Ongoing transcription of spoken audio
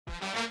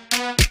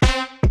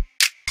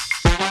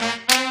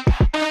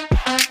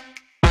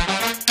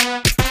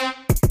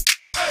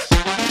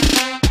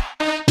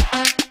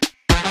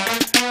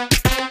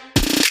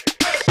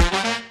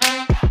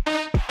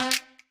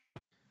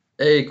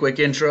Hey, quick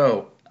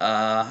intro.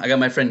 I got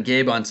my friend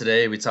Gabe on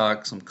today. We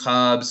talk some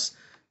Cubs,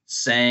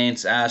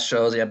 Saints,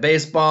 Astros. Yeah,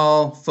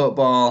 baseball,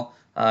 football.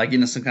 Getting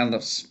into some kind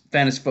of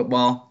fantasy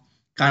football.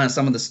 Kind of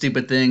some of the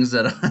stupid things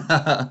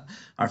that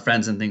our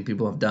friends and think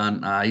people have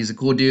done. He's a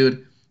cool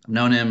dude. I've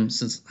known him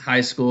since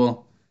high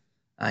school.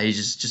 He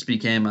just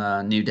became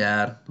a new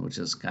dad, which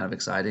is kind of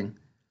exciting.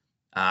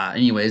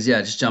 Anyways,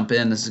 yeah, just jump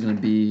in. This is gonna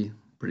be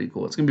pretty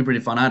cool. It's gonna be pretty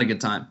fun. I had a good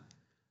time.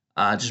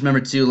 Just remember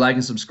to like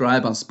and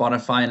subscribe on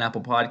Spotify and Apple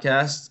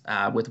Podcasts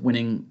with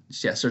winning.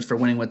 Yeah, search for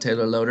Winning with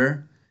Taylor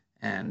Loader.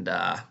 And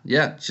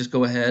yeah, just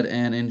go ahead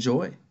and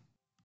enjoy.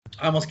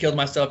 I almost killed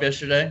myself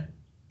yesterday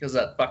because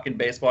of that fucking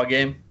baseball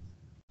game.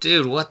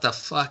 Dude, what the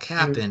fuck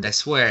happened? I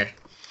swear.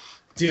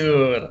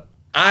 Dude,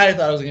 I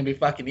thought it was going to be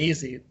fucking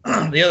easy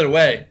the other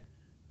way.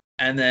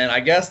 And then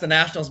I guess the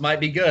Nationals might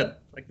be good.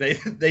 Like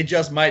they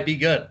just might be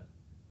good.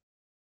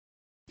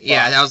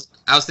 Yeah,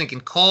 I was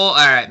thinking Cole. All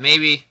right,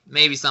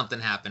 maybe something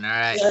happened. All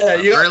right,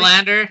 Yeah,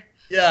 Verlander.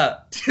 Yeah,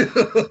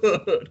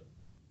 dude.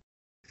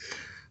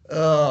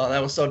 Oh,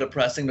 that was so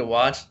depressing to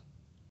watch.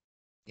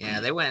 Yeah,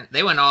 they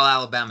went all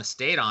Alabama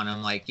State on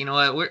him. Like, you know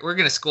what? We're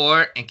gonna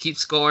score and keep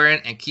scoring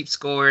and keep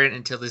scoring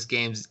until this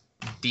game's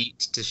beat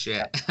to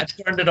shit. I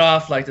turned it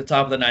off like the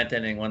top of the ninth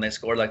inning when they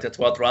scored like the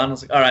 12th run. I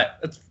was like, all right,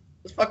 it's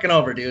fucking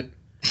over, dude.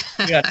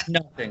 We got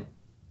nothing.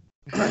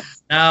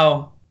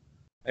 Now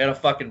I gotta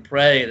fucking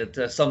pray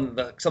that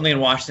something in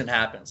Washington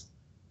happens.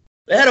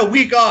 They had a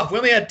week off. We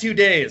only had 2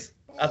 days.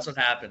 That's what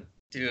happened,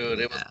 dude.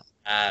 It was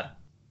bad.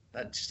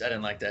 I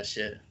didn't like that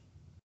shit.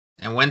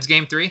 And when's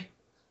game 3?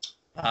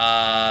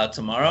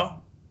 Tomorrow.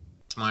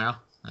 Tomorrow.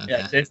 Okay.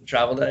 Yeah, today's the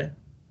travel day.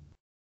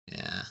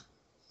 Yeah.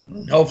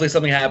 Hopefully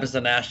something happens to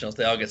the Nationals.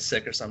 They all get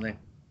sick or something.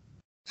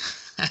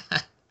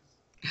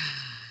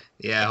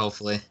 Yeah,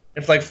 hopefully.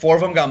 If like 4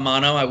 of them got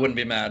mono, I wouldn't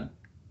be mad.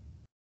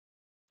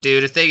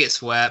 Dude, if they get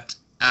swept,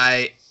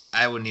 I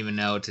wouldn't even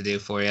know what to do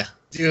for you.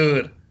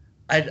 Dude,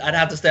 I'd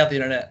have to stay off the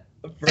internet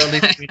for at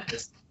least 3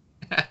 days.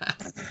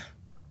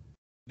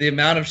 The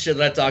amount of shit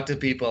that I talk to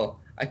people,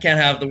 I can't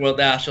have the World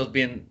Nationals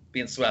being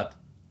swept.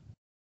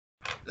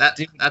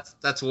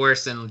 That's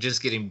worse than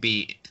just getting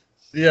beat.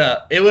 Yeah,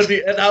 it would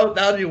be. That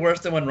would be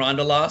worse than when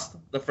Ronda lost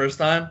the first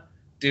time,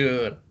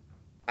 dude.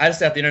 I just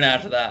left the internet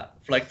after that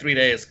for like 3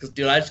 days because,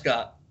 dude, I just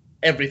got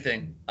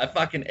everything. I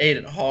fucking ate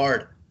it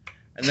hard,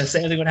 and the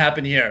same thing would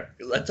happen here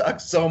because I talk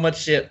so much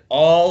shit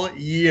all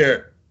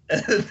year,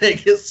 and they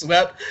get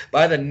swept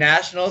by the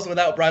Nationals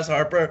without Bryce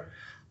Harper,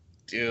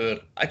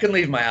 dude. I couldn't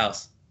leave my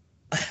house.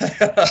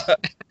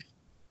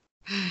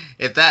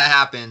 If that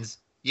happens,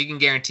 you can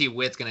guarantee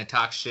Witt's gonna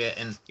talk shit,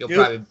 and you'll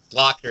probably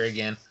block her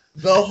again.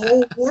 The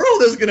whole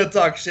world is gonna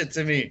talk shit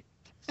to me.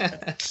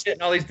 Shit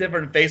in all these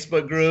different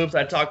Facebook groups.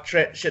 I talk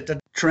shit to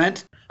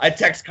Trent. I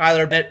text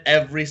Kyler Bennett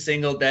every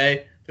single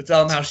day to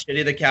tell him how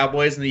shitty the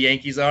Cowboys and the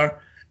Yankees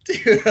are.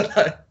 Dude,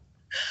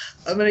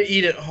 I'm gonna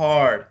eat it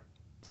hard.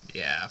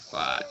 Yeah,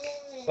 fuck.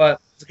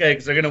 But it's okay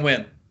because they're gonna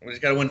win. We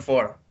just gotta win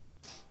 4.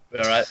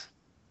 All right.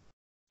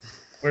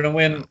 We're gonna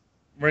win.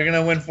 We're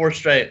gonna win 4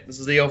 straight. This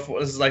is the 04.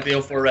 This is like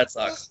the 04 Red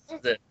Sox.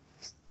 That's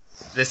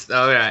it.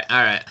 All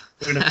right.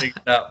 We're gonna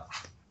figure it out.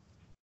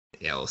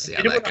 Yeah, we'll see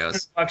how that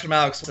goes. $100 from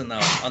Alexson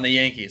though on the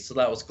Yankees, so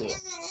that was cool.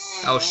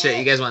 Oh shit,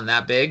 you guys went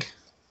that big?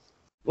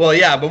 Well,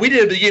 yeah, but we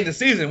did at the beginning of the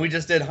season. We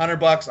just did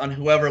 $100 on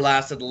whoever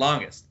lasted the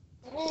longest.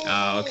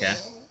 Oh, okay.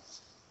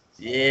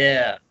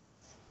 Yeah.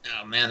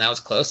 Oh man, that was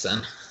close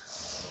then.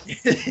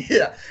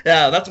 yeah.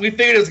 That's we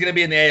figured it was gonna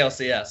be in the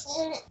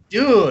ALCS.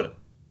 Dude,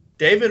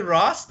 David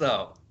Ross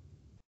though.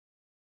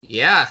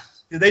 Yeah.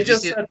 Dude, they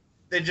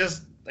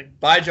just like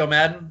bye Joe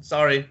Madden.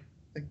 Sorry.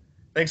 Like,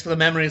 thanks for the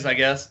memories, I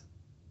guess.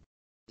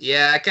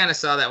 Yeah, I kind of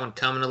saw that one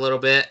coming a little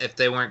bit if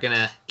they weren't going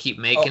to keep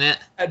making it.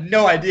 I had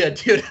no idea,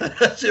 dude.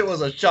 That shit was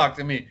a shock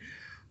to me.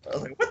 I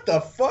was like, what the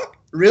fuck?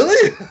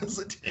 Really?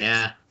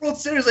 Yeah. World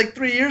Series like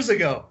 3 years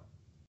ago.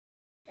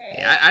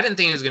 Yeah, I didn't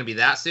think it was going to be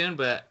that soon,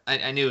 but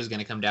I knew it was going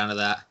to come down to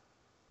that.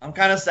 I'm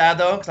kind of sad,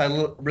 though, because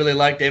I really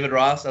like David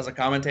Ross as a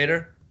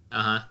commentator.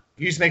 Uh-huh.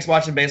 He just makes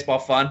watching baseball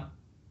fun.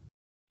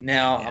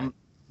 Now,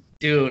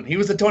 dude, he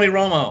was the Tony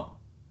Romo.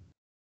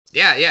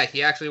 Yeah,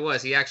 he actually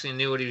was. He actually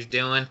knew what he was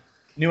doing.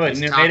 Knew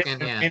everything.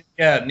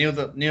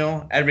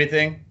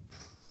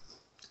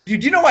 Dude,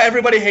 do you know why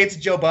everybody hates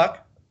Joe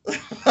Buck?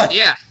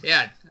 Yeah.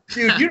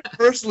 Dude,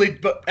 universally,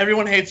 but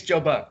everyone hates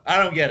Joe Buck.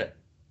 I don't get it.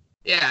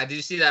 Yeah, did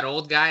you see that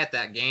old guy at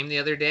that game the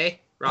other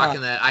day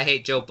rocking the "I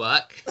hate Joe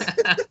Buck"?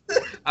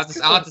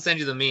 I'll have to send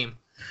you the meme.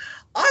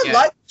 I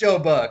like Joe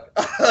Buck.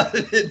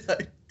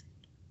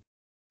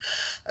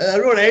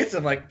 Everyone hates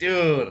him. Like,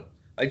 dude,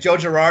 like Joe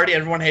Girardi,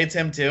 everyone hates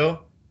him too.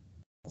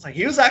 I was like,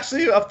 he was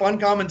actually a fun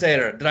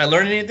commentator. Did I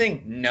learn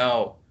anything?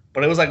 No.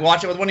 But it was like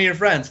watching it with one of your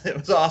friends. It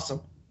was awesome.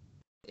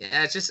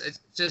 Yeah, it's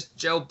just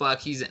Joe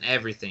Buck. He's in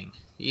everything.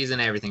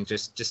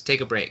 Just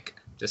take a break.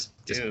 Just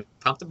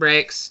pump the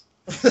brakes.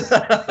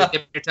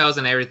 Dip your toes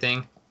and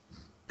everything.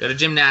 Go to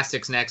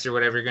gymnastics next or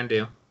whatever you're gonna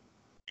do.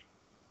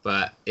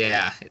 But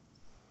yeah,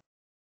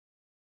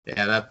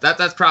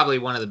 that's probably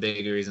one of the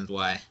big reasons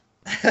why.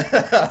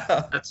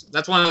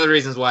 That's one of the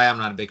reasons why I'm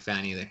not a big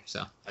fan either.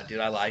 So, Dude,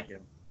 I like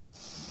him.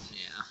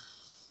 yeah.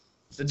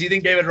 So do you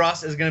think David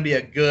Ross is going to be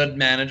a good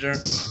manager?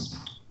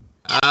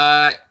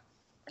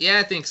 Yeah,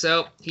 I think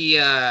so. He's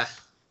been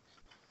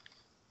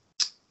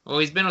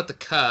with the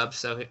Cubs,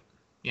 so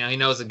he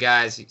knows the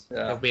guys.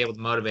 He'll be able to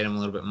motivate them a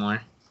little bit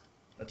more.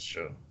 That's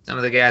true. Some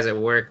of the guys I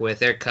work with,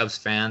 they're Cubs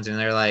fans, and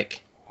they're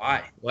like,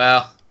 why?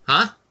 Well,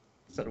 huh?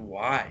 I said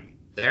why?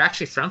 They're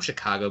actually from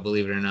Chicago,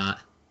 believe it or not.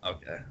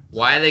 Okay.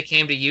 Why they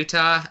came to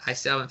Utah, I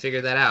still haven't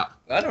figured that out.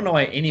 I don't know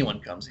why anyone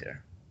comes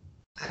here.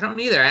 I don't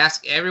either. I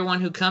ask everyone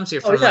who comes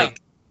here from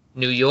like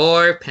New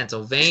York,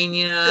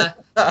 Pennsylvania,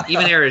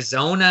 even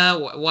Arizona.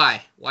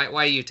 Why?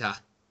 Why Utah?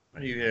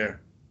 Why are you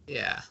here?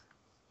 Yeah,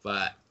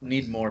 but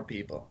need more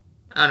people.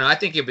 I don't know. I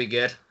think you'll be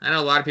good. I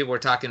know a lot of people were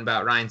talking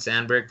about Ryan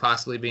Sandberg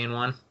possibly being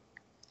one,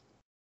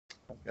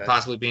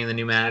 possibly being the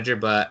new manager,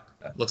 but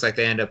looks like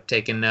they end up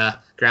taking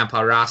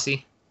Grandpa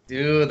Rossi.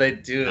 Dude, they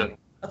do.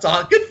 That's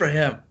all. Good for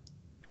him.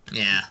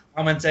 Yeah.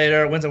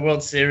 Commentator, wins a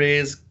World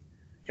Series,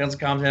 comes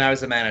to commentate, now he's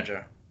the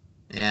manager.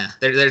 Yeah,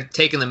 they're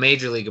taking the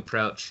major league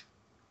approach.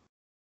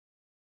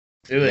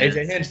 Dude, yeah.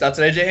 AJ Hinch. That's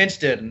what AJ Hinch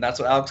did, and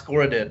that's what Alex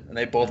Cora did, and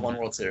they both won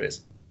World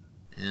Series.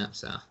 Yeah,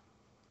 so.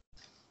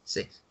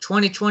 See,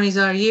 2020's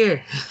our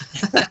year.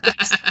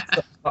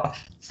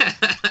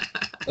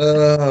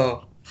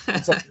 Oh,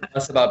 I'm so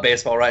stressed about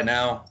baseball right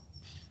now.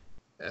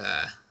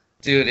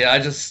 Dude, yeah, I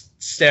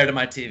just stared at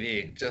my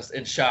TV, just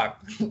in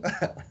shock.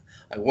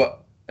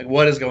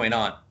 What is going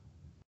on?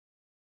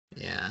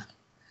 Yeah.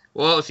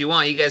 Well, if you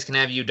want, you guys can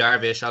have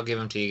Darvish. I'll give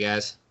him to you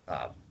guys.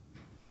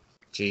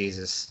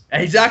 Jesus.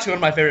 And he's actually one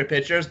of my favorite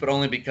pitchers, but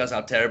only because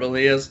how terrible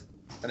he is.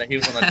 And that he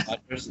was on the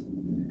Dodgers.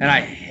 And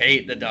I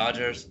hate the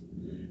Dodgers.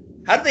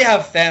 How do they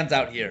have fans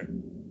out here?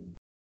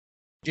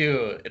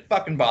 Dude, it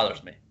fucking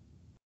bothers me.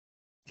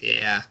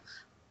 Yeah.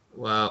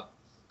 Well,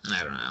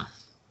 I don't know.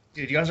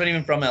 Dude, you guys aren't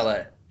even from LA.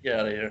 Get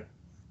out of here.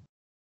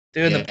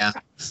 Dude, yeah.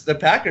 the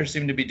Packers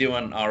seem to be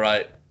doing all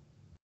right.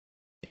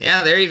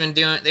 Yeah, they were even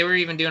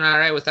doing all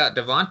right without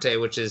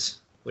Devontae, which is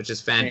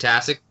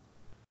fantastic.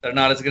 They're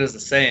not as good as the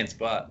Saints,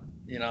 but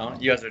you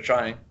guys are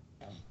trying.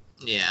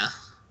 Yeah.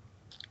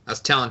 I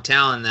was telling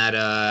Talon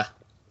that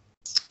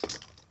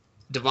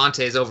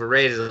Devontae is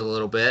overrated a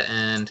little bit,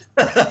 and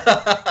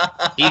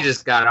he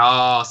just got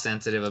all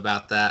sensitive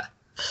about that.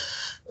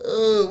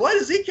 Why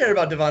does he care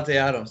about Devontae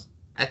Adams?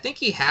 I think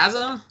he has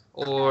him,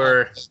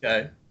 or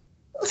okay.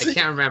 I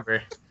can't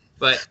remember.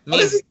 But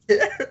me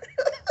and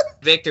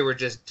Victor were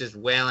just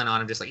wailing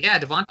on him, just like, yeah,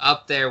 Devontae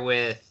up there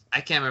with,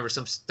 I can't remember,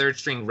 some third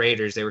string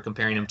Raiders they were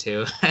comparing him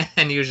to,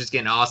 and he was just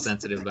getting all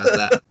sensitive about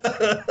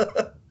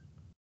that.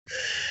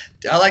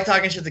 I like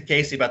talking shit to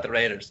Casey about the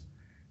Raiders.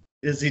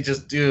 Is he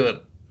just,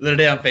 dude, the other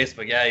day on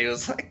Facebook, yeah, he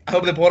was like, I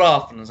hope they pull it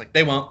off. And I was like,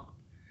 they won't.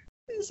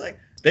 He's like,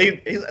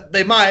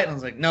 they might. And I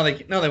was like, no,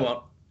 they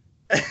won't.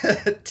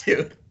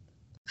 Dude.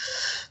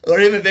 Or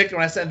even Victor,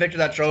 when I sent Victor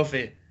that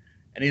trophy,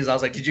 and I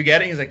was like, did you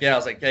get it? He's like, yeah. I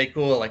was like, okay,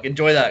 cool. Like,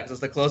 enjoy that, because it's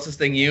the closest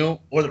thing you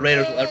or the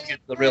Raiders will ever get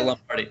to the real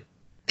Lombardi.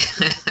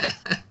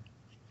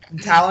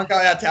 Talon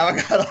got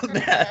on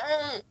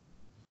that.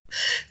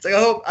 It's like, I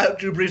hope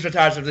Drew Brees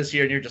retires for this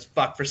year, and you're just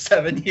fucked for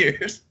 7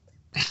 years.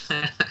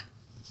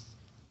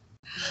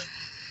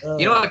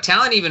 You know what?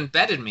 Talon even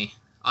betted me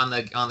on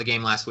the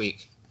game last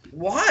week.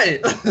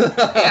 Why?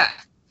 Yeah,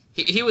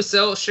 he was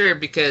so sure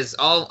because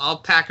all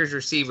Packers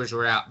receivers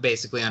were out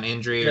basically on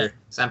injury or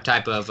some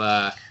type of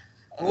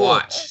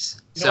watch.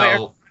 You know,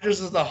 Aaron Rodgers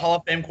is the Hall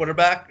of Fame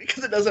quarterback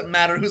because it doesn't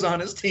matter who's on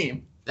his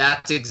team.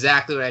 That's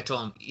exactly what I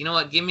told him. You know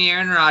what? Give me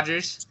Aaron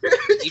Rodgers,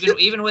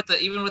 even with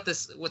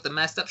the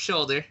messed up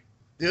shoulder.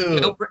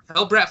 Dude,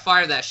 he'll Brett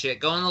Favre that shit.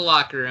 Go in the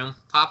locker room,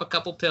 pop a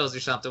couple pills or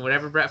something,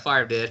 whatever Brett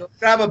Favre did. He'll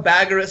grab a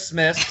bag of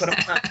Smiths, put him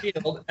on that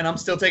field, and I'm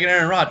still taking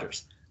Aaron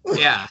Rodgers.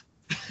 Yeah.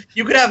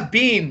 You could have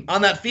Bean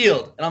on that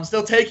field, and I'm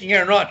still taking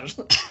Aaron Rodgers.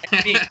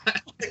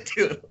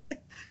 Dude.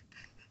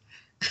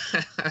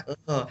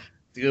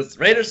 Dude,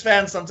 Raiders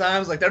fans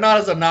sometimes, like, they're not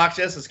as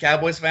obnoxious as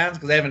Cowboys fans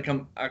because they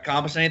haven't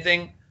accomplished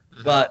anything.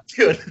 Mm-hmm. But,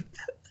 dude,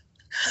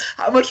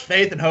 how much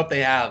faith and hope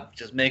they have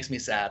just makes me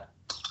sad.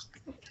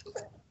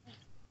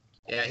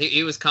 Yeah,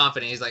 he was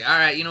confident. He's like, all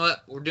right, you know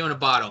what? We're doing a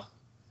bottle.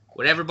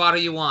 Whatever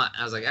bottle you want.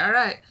 I was like, all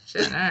right.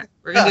 Shit, all right.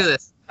 We're going to do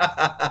this.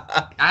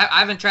 I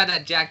haven't tried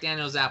that Jack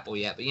Daniels apple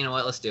yet, but you know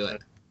what? Let's do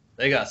it.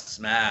 They got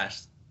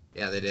smashed.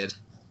 Yeah, they did.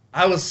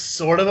 I was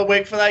sort of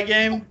awake for that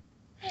game.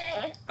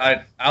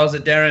 I was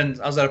at Darren's.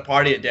 I was at a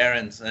party at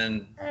Darren's,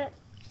 and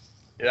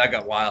dude, I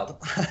got wild.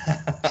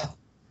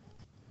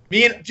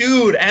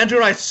 Andrew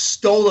and I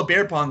stole a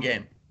beer pong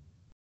game.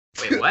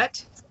 Wait,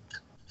 what?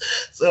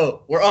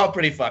 So we're all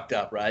pretty fucked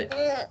up, right?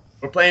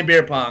 We're playing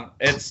beer pong.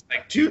 It's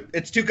like two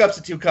cups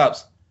to 2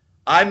 cups.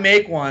 I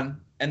make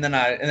one, and then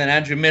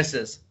Andrew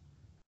misses,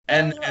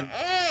 and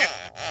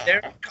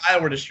Darren and Kyle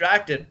were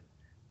distracted,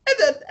 and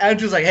then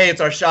Andrew's like, "Hey,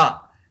 it's our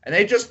shot," and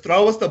they just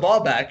throw us the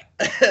ball back.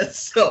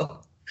 So,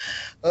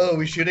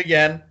 we shoot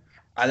again,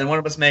 and then one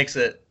of us makes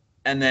it,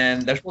 and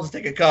then they're supposed to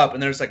take a cup,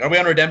 and they're just like, "Are we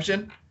on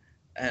redemption?"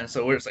 And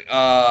so we're just like,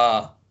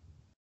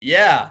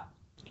 yeah.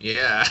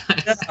 Yeah.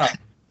 Yeah.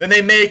 Then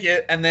they make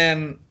it, and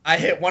then I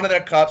hit one of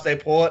their cups. They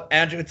pull it.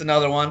 Andrew hits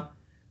another one,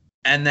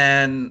 and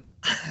then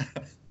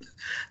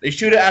they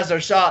shoot it as their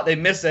shot. They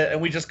miss it,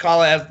 and we just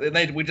call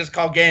it we just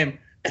call game,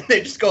 and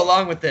they just go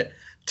along with it,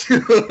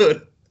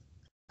 dude.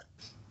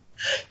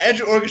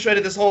 Andrew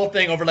orchestrated this whole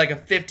thing over like a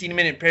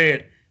 15-minute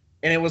period,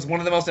 and it was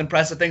one of the most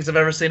impressive things I've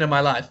ever seen in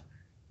my life.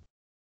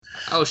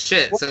 Oh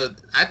shit! So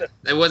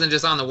it wasn't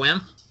just on the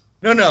whim.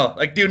 No,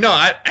 like dude, no.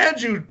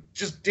 Andrew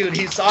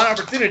he saw an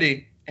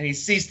opportunity and he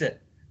seized it.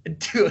 And,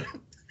 dude,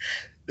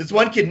 this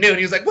one kid knew, and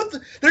he was like, "What?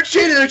 They're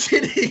cheating!"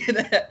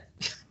 And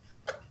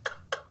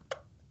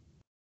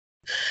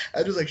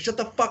I was like, "Shut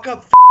the fuck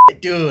up,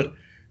 dude!" And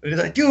he's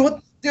like, "Dude,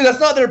 what? Dude, that's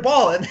not their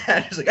ball." And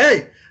he's like,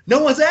 "Hey,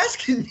 no one's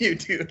asking you,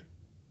 dude."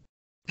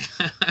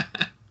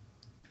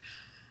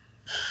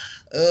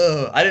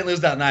 Oh, I didn't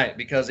lose that night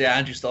because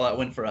Andrew stole that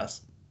win for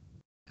us.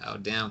 Oh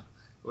damn!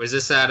 Was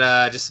this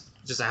at just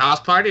a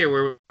house party, or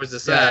where was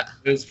this at?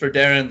 It was for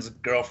Darren's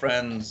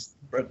girlfriend's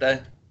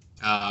birthday.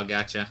 Oh,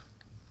 gotcha.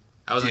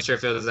 I wasn't sure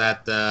if it was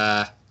at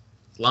the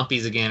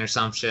Lumpies again or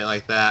some shit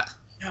like that.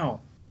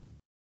 No.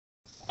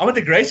 I went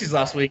to Gracie's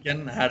last weekend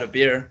and had a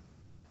beer.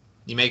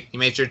 You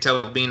made sure to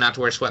tell Bean not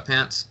to wear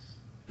sweatpants?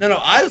 No,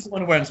 I was the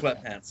one wearing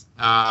sweatpants.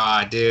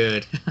 Ah,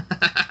 dude.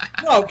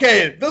 No,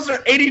 okay, those are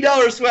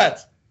 $80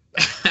 sweats.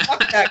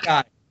 Fuck that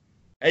guy.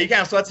 Hey, you can't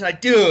have sweats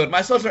tonight. Dude,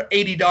 my sweats are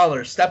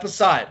 $80. Step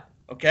aside,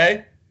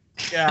 okay?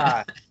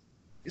 Yeah.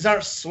 These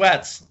aren't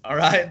sweats, all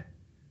right?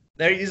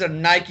 These are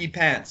Nike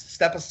pants.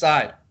 Step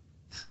aside.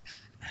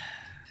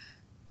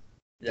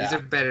 Yeah. These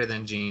are better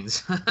than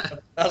jeans.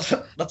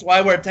 That's why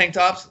I wear tank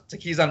tops to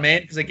Keys on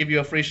Main, because they give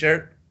you a free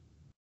shirt.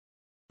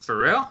 For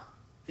real?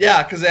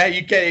 Yeah, because you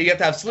have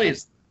to have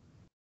sleeves.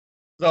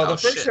 So the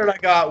first shit. shirt I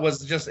got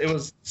was it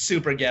was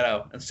super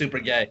ghetto and super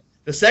gay.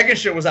 The second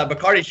shirt was that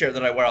Bacardi shirt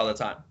that I wear all the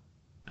time.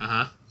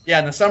 Uh-huh. Yeah,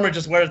 in the summer,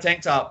 just wear a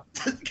tank top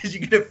because you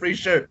get a free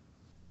shirt.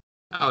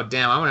 Oh,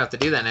 damn. I'm going to have to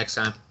do that next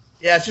time.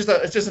 Yeah, it's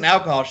just an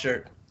alcohol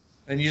shirt.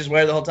 And you just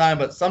wear it the whole time.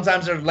 But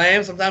sometimes they're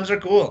lame, sometimes they're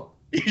cool.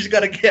 You just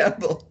got to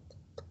gamble.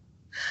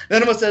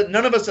 None of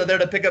us are there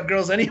to pick up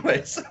girls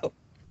anyway, so.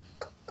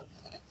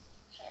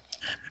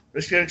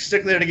 We're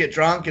strictly there to get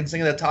drunk and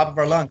sing at the top of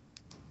our lungs.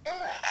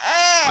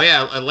 Oh,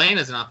 yeah.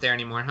 Elena's not there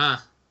anymore, huh?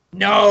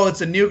 No,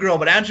 it's a new girl,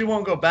 but Andrew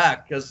won't go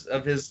back because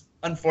of his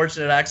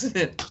unfortunate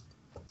accident.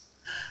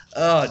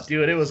 Oh,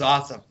 dude, it was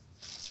awesome.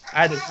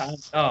 I had the time.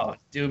 Oh,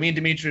 dude, me and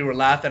Dimitri were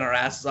laughing our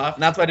asses off,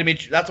 and that's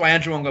why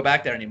Andrew won't go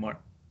back there anymore.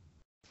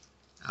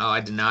 Oh, I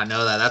did not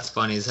know that. That's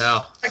funny as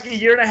hell. Like a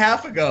year and a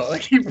half ago,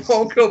 like he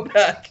won't go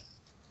back.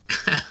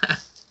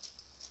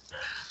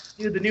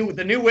 Dude,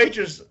 the new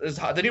waitress is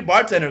hot. The new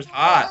bartender is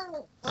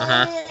hot.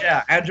 Uh-huh.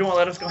 Yeah, Andrew won't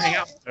let us go hang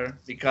out with her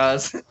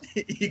because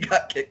he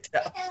got kicked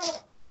out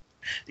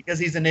because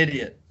he's an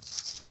idiot.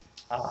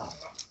 Oh,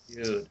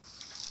 dude,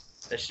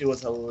 that shit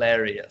was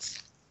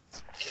hilarious.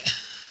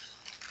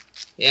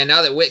 Yeah,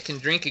 now that Whit can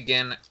drink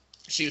again,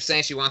 she was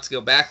saying she wants to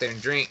go back there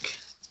and drink.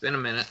 It's been a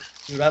minute.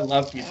 Dude, I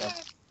love Kiva.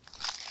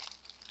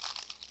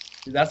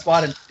 Dude, that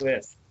spot in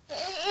Twist.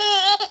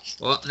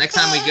 Well, next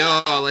time we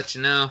go, I'll let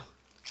you know.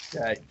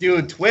 Yeah,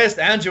 dude, Twist,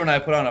 Andrew and I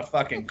put on a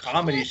fucking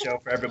comedy show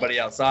for everybody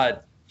outside.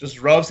 Just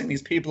roasting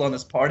these people on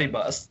this party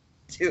bus.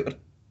 Dude.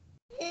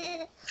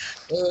 It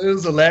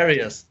was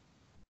hilarious.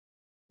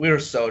 We were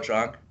so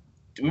drunk.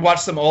 We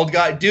watched some old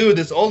guy. Dude,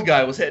 this old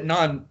guy was hitting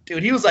on.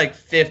 Dude, he was like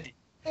 50.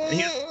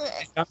 And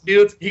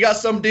he got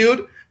some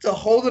dude to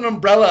hold an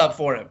umbrella up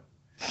for him.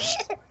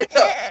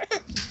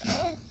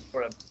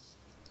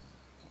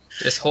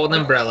 Just hold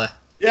an umbrella.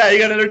 Yeah, you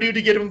got another dude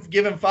to give him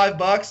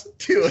 $5.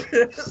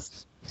 Dude.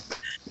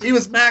 He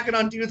was macking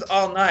on dudes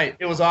all night.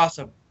 It was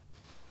awesome.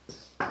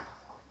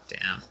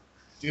 Damn.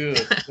 Dude,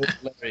 it was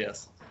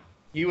hilarious.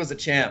 He was a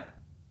champ.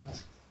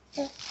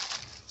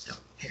 So,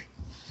 here.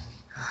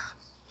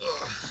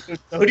 Dude,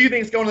 so who do you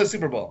think is going to the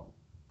Super Bowl?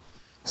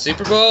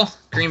 Super Bowl,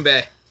 Green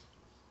Bay.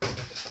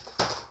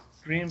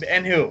 Green Bay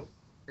and who?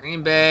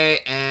 Green Bay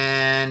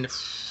and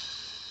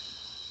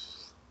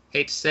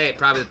hate to say it,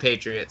 probably the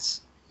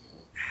Patriots.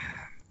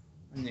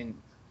 I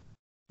mean,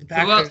 the Who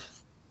Packers.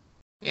 else?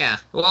 Yeah.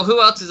 Well,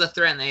 who else is a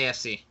threat in the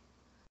AFC?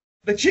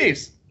 The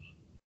Chiefs.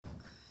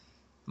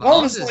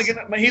 Mahomes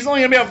He's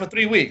only gonna be out for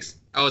 3 weeks.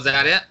 Oh, is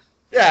that it?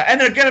 Yeah, and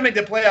they're gonna make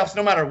the playoffs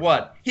no matter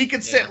what. He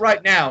could sit Yeah.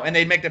 right now and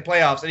they make the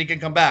playoffs and he can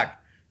come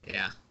back.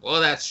 Yeah.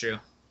 Well, that's true.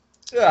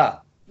 Yeah.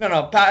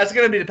 No. It's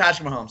gonna be the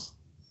Patrick Mahomes.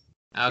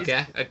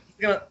 Okay.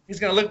 He's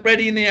gonna look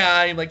Brady in the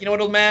eye and be like, you know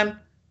what, old man?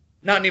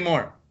 Not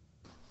anymore.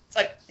 It's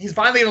like he's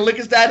finally gonna look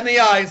his dad in the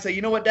eye and say,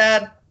 you know what,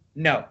 Dad?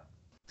 No.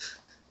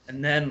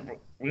 And then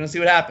we're gonna see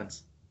what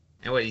happens.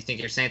 And what, you think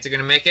your Saints are going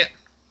to make it?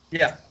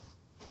 Yeah.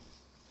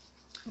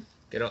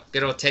 Good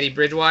old Teddy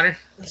Bridgewater?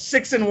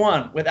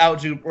 6-1 without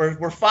Drew. We're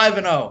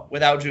 5-0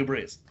 without Drew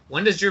Brees.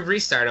 When does Drew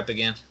Brees start up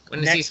again?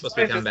 When is he supposed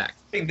to be coming back?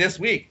 This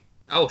week.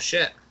 Oh,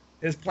 shit.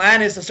 His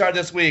plan is to start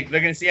this week.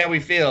 They're going to see how he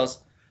feels.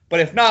 But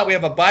if not, we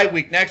have a bye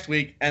week next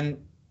week. And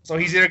so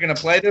he's either going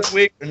to play this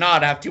week or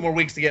not. Have 2 more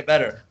weeks to get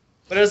better.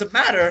 But it doesn't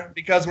matter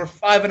because we're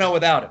 5-0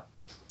 without him.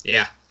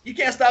 Yeah. You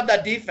can't stop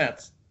that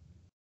defense.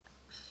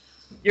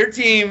 Your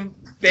team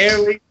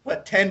barely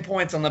put 10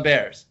 points on the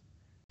Bears.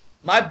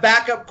 My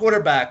backup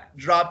quarterback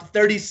dropped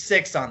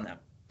 36 on them.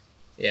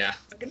 Yeah.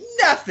 Like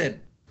nothing.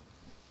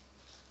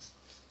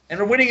 And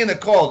we're winning in the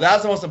cold.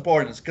 That's the most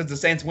important because the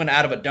Saints win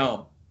out of a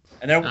dome.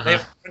 And they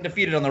were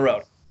defeated on the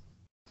road.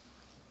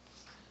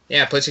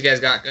 Yeah, plus you guys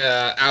got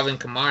Alvin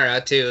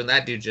Kamara, too. And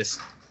that dude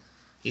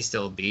he's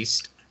still a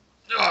beast.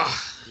 Ugh.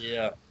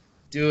 Yeah.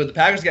 Dude, the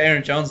Packers got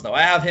Aaron Jones, though.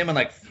 I have him in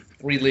like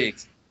 3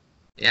 leagues.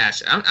 Yeah,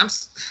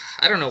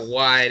 I don't know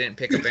why I didn't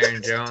pick up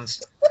Aaron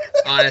Jones,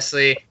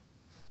 honestly.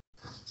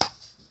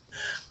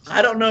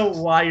 I don't know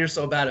why you're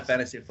so bad at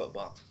fantasy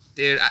football.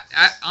 Dude,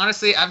 I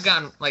honestly, I've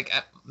gotten, like,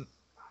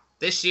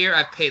 this year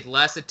I've paid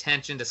less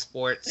attention to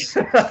sports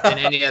than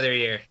any other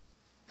year.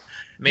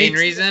 Main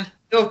reason?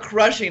 Still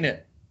crushing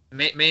it.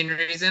 Main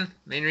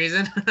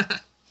reason?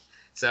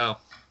 So.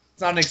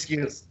 It's not an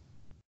excuse.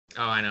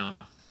 Oh, I know.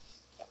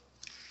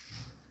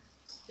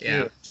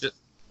 Yeah.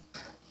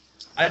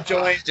 I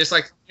joined. Just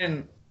like.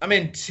 I'm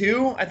in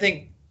 3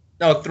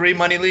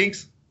 money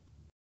leagues.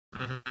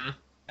 Mm-hmm.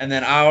 And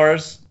then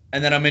ours.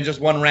 And then I'm in just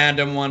one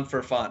random one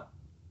for fun.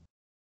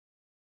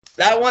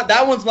 That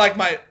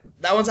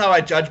one's how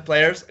I judge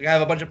players. I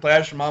have a bunch of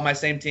players from all my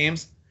same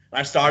teams.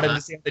 I started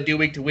to see what they do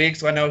week to week,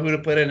 so I know who to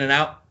put in and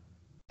out.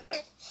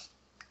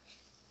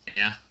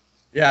 Yeah.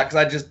 Yeah,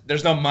 because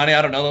there's no money.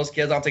 I don't know those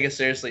kids. I don't take it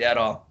seriously at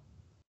all.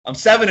 I'm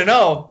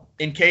 7-0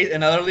 in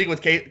another league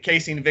with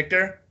Casey and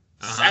Victor.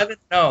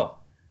 7-0.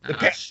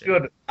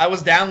 Good. I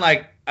was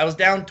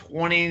down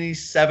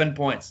 27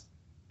 points,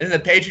 and the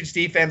Patriots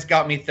defense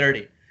got me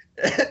 30,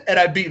 and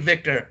I beat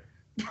Victor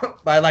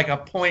by like a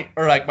point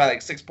or by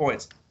 6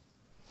 points.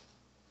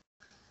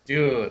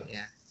 Dude.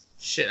 Yeah.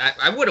 Shit,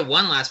 I would have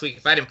won last week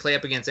if I didn't play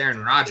up against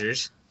Aaron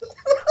Rodgers.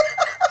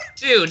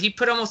 Dude, he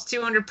put almost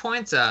 200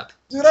 points up.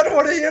 Dude, I don't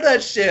want to hear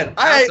that shit.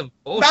 That's some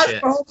bullshit.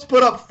 Matt Mahomes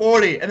put up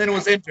 40 and then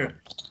was injured.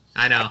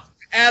 I know.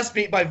 Ass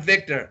beat by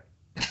Victor.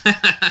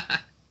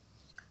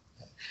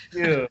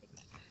 Dude.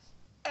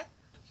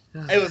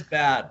 It was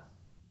bad.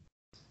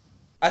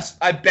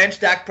 I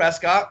benched Dak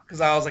Prescott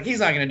because I was like, he's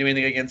not going to do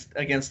anything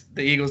against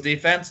the Eagles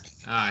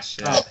defense. Ah,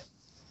 shit.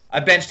 I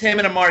benched him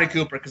and Amari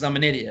Cooper because I'm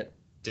an idiot.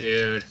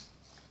 Dude,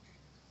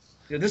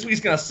 this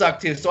week's going to suck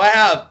too. So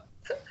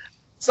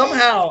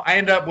somehow I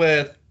end up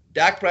with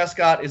Dak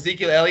Prescott,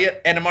 Ezekiel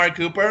Elliott, and Amari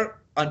Cooper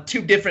on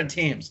 2 different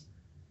teams.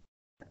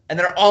 And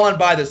they're all on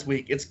bye this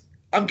week.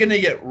 I'm going to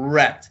get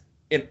wrecked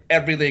in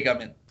every league I'm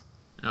in.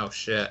 Oh,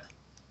 shit.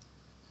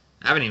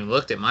 I haven't even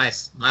looked at my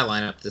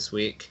lineup this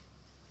week.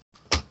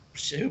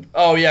 Shoot.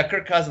 Oh, yeah,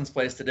 Kirk Cousins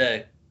plays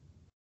today.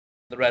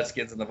 The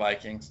Redskins and the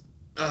Vikings.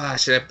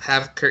 Should I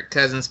have Kirk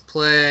Cousins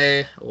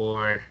play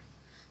or...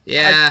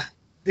 Yeah.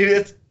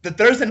 Dude, the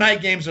Thursday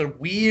night games are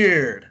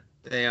weird.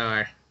 They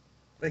are.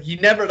 Like,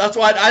 that's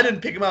why I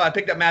didn't pick him up. I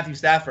picked up Matthew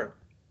Stafford.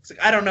 It's like,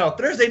 I don't know.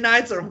 Thursday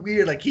nights are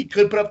weird. Like, he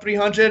could put up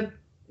 300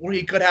 or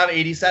he could have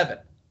 87.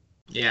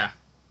 Yeah.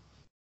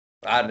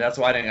 That's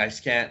why I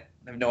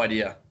have no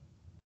idea.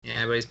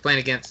 Yeah, but he's playing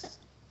against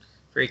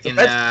freaking...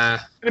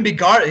 It's going to be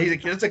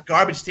garbage. It's a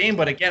garbage team,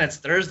 but again, it's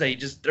Thursday.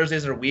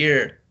 Thursdays are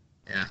weird.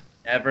 Yeah.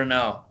 Never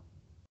know.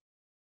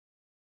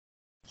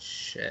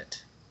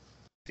 Shit.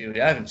 Dude,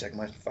 I haven't checked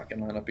my fucking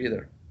lineup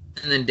either.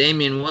 And then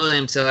Damian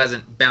Williams still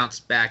hasn't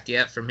bounced back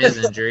yet from his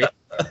injury.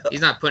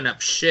 He's not putting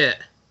up shit.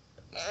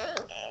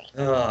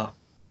 Dude,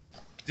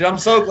 I'm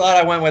so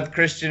glad I went with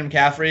Christian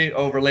McCaffrey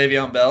over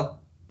Le'Veon Bell.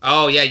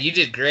 Oh, yeah, you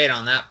did great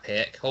on that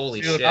pick.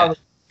 Holy shit. I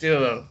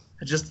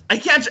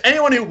can't.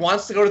 Anyone who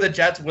wants to go to the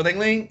Jets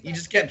willingly, you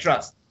just can't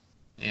trust.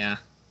 Yeah.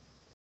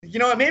 You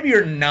know what? Maybe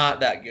you're not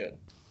that good.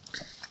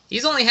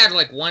 He's only had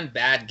like 1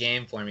 bad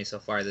game for me so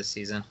far this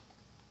season.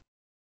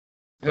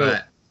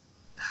 But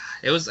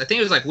I think it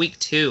was like week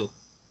 2.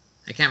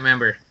 I can't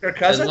remember. Kirk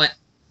Cousins?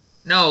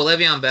 No,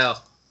 Le'Veon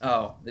Bell.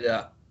 Oh,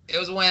 yeah. It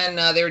was when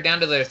they were down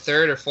to their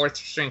 3rd or 4th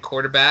string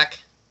quarterback,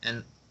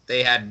 and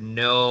they had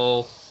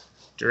no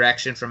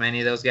direction from any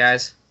of those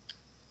guys.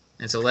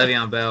 And so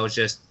Le'Veon Bell was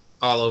just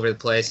all over the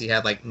place. He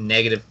had like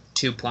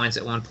 -2 points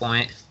at one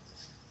point.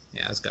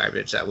 Yeah, it was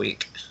garbage that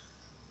week.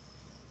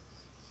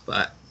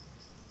 But...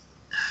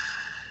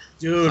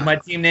 Dude, my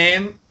team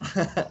name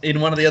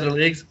in one of the other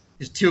leagues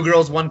is 2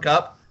 Girls, 1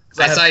 Cup.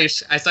 I saw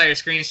your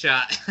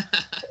screenshot.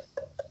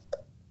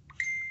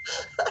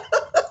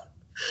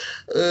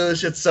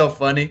 Shit's so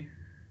funny.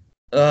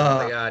 Oh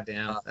my god,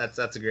 damn. That's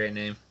a great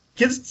name.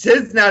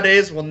 Kids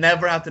nowadays will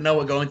never have to know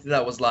what going through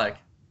that was like.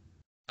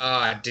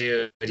 Oh,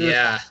 dude,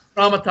 yeah.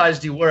 How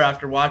traumatized you were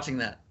after watching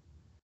that.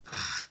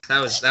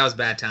 That was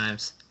bad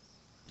times.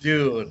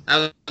 Dude.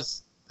 I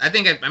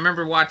think I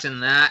remember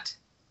watching that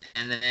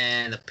and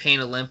then the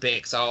Pain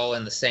Olympics all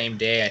in the same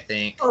day, I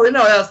think. Oh,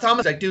 no, that was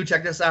Thomas. Like, dude,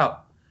 check this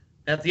out.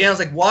 And at the end, I was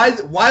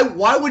like,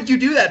 why would you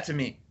do that to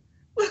me?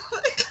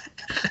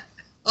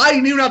 I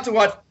knew not to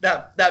watch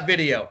that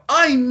video.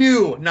 I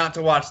knew not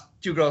to watch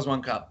 2 Girls,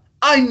 1 Cup.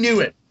 I knew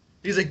it.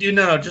 He's like, dude,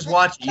 no, just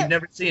watch it. You've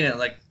never seen it. I'm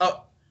like,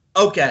 oh,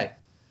 okay.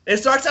 It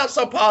starts out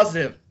so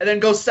positive and then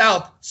goes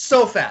south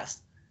so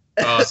fast.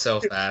 Oh, so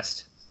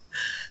fast.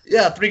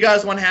 Yeah, 3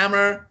 guys, 1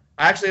 hammer.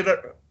 I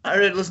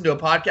already listened to a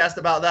podcast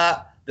about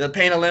that. The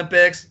Pain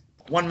Olympics,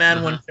 1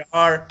 man, 1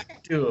 jar.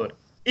 Dude.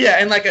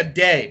 Yeah, in like a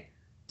day.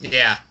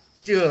 Yeah.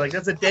 Dude, like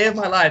that's a day of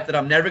my life that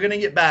I'm never going to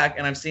get back,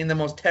 and I've seen the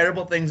most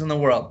terrible things in the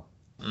world.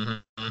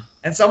 Mm-hmm.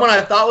 And someone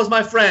I thought was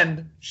my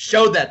friend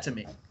showed that to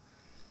me.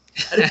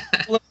 I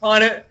didn't flip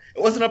on it.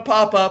 It wasn't a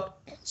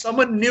pop-up.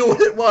 Someone knew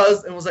what it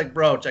was and was like,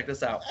 bro, check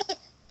this out.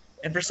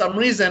 And for some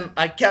reason,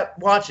 I kept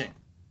watching.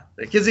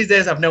 The kids these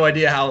days have no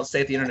idea how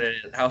safe the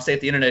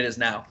internet is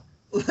now.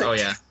 Oh,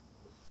 yeah.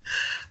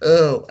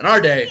 Oh, in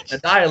our day, the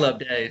dial-up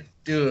day,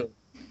 dude.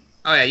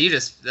 Oh, yeah,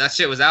 that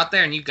shit was out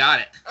there and you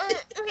got it.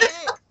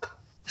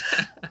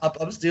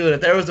 Pop-ups, dude.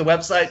 If there was a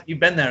website, you've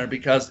been there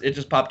because it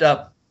just popped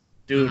up.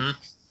 Dude,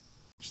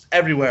 just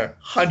everywhere.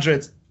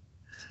 Hundreds.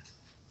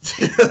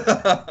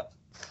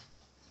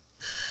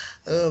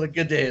 Oh, the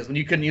good days when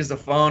you couldn't use the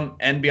phone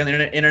and be on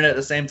the internet at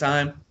the same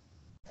time.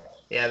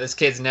 Yeah, this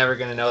kid's never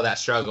going to know that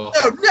struggle.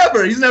 No,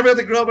 never. He's never going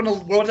to grow up in a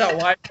world without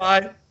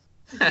Wi-Fi.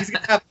 He's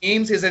going to have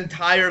memes his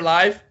entire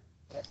life.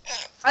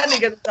 I didn't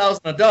get this as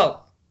an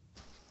adult.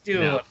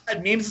 Dude, No. if I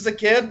had memes as a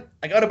kid,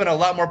 I would have been a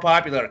lot more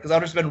popular because I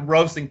would have just been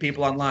roasting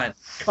people online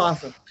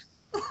constantly.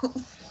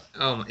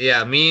 Oh,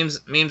 yeah, memes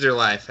are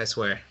life, I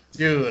swear.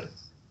 Dude.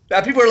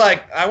 People are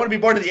like, I want to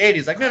be born in the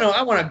 80s. Like, no,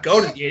 I want to go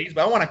to the 80s,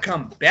 but I want to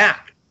come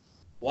back.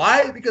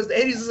 Why? Because the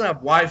 80s doesn't have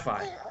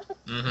Wi-Fi.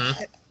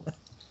 Mm-hmm.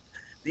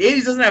 The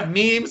 80s doesn't have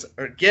memes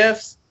or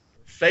GIFs,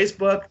 or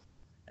Facebook,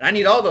 and I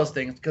need all those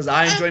things because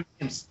I enjoy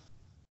memes.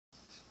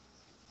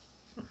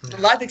 The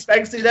life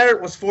expectancy there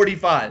was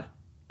 45.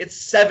 It's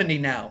 70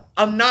 now.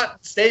 I'm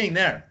not staying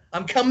there.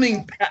 I'm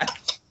coming back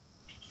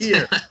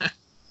here.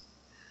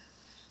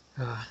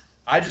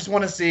 I just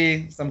want to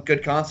see some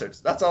good concerts.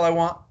 That's all I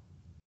want.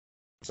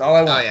 That's all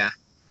I want. Oh, yeah.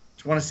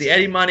 Just want to see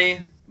Eddie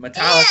Money,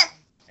 Metallica,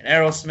 and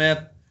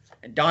Aerosmith,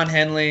 and Don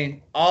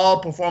Henley all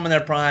perform in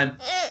their prime.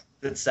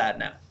 It's sad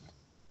now.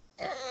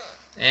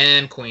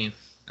 And Queen.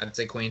 I'd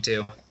say Queen,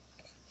 too.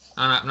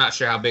 I'm not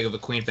sure how big of a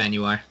Queen fan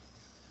you are.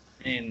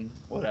 I mean,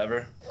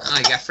 whatever. Oh,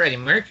 you got Freddie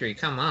Mercury.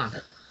 Come on.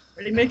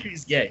 Freddie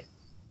Mercury's gay.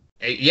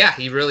 Hey, yeah,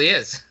 he really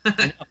is.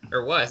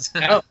 Or was.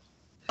 I know.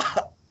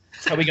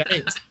 That's how we got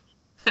AIDS.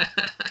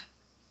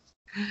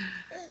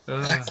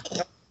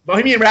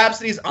 Bohemian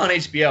Rhapsody's on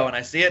HBO, and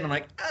I see it, and I'm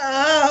like,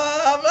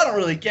 I don't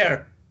really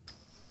care.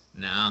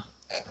 No.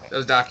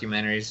 Those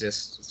documentaries,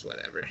 just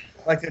whatever.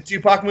 Like the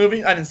Tupac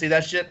movie, I didn't see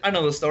that shit. I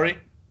know the story.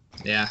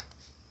 Yeah.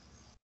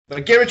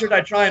 But Get Rich or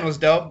Die Trying was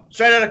dope.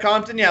 Straight Outta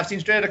Compton, yeah, I've seen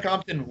Straight Outta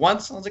Compton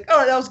once. I was like,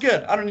 oh, that was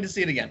good. I don't need to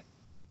see it again.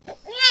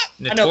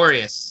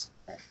 Notorious.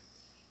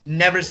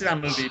 Never seen that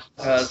movie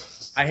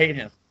because I hate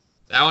him.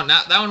 That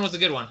one was a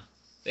good one.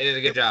 They did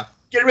a good job.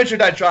 Get Rich or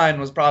Die Trying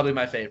was probably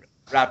my favorite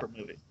rapper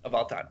movie of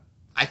all time.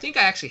 I think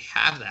I actually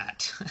have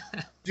that.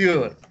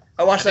 Dude,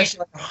 I watched that shit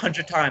like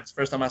 100 times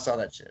first time I saw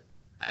that shit.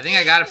 I think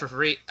I got it for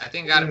free. I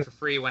think I got it for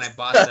free when I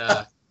bought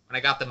when I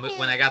got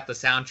the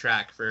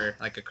soundtrack for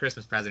like a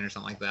Christmas present or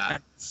something like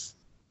that.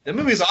 The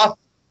movie's awesome.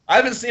 I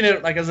haven't seen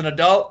it like as an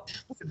adult.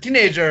 As a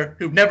teenager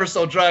who never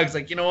sold drugs,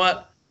 like, you know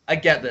what? I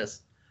get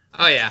this.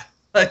 Oh yeah.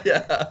 Yeah.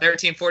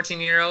 13,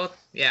 14-year-old?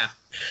 Yeah.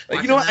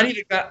 Like, you know what? I need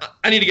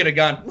to get a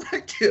gun.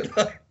 Dude.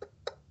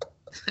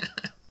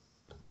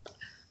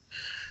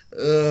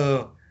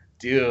 Oh,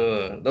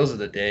 dude. Those are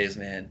the days,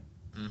 man.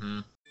 Mm-hmm.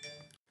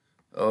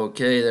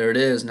 Okay, there it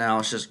is. Now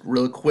it's just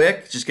real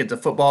quick. Just get the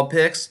football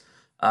picks.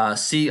 I'm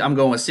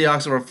going with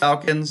Seahawks over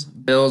Falcons,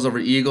 Bills over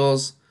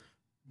Eagles,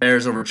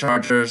 Bears over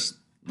Chargers,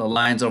 the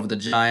Lions over the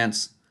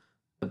Giants,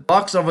 the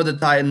Bucks over the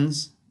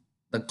Titans,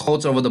 the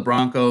Colts over the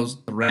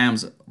Broncos, the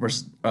Rams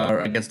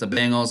against the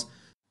Bengals.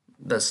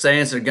 The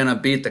Saints are gonna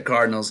beat the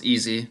Cardinals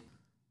easy.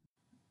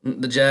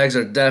 The Jags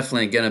are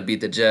definitely gonna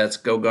beat the Jets.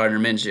 Go Gardner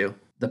Minshew.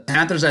 The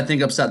Panthers, I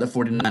think, upset the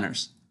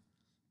 49ers.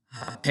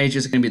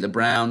 Patriots are gonna beat the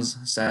Browns,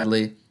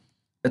 sadly.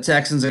 The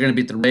Texans are going to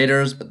beat the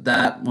Raiders, but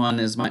that one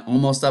is my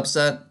almost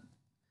upset.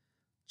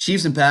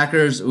 Chiefs and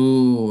Packers,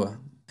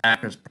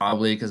 Packers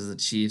probably because of the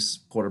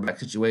Chiefs quarterback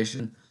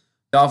situation.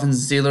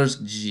 Dolphins and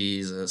Steelers,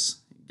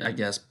 Jesus. I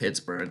guess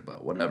Pittsburgh,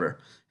 but whatever.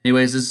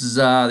 Anyways, this is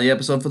the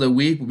episode for the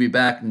week. We'll be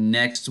back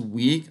next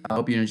week. I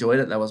hope you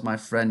enjoyed it. That was my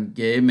friend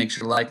Gabe. Make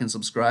sure to like and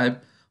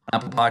subscribe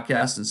on Apple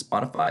Podcasts and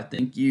Spotify.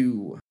 Thank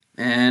you.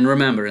 And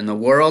remember, in the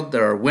world,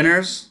 there are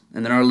winners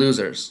and there are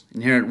losers.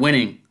 And here at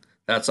Winning,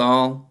 that's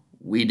all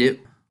we do.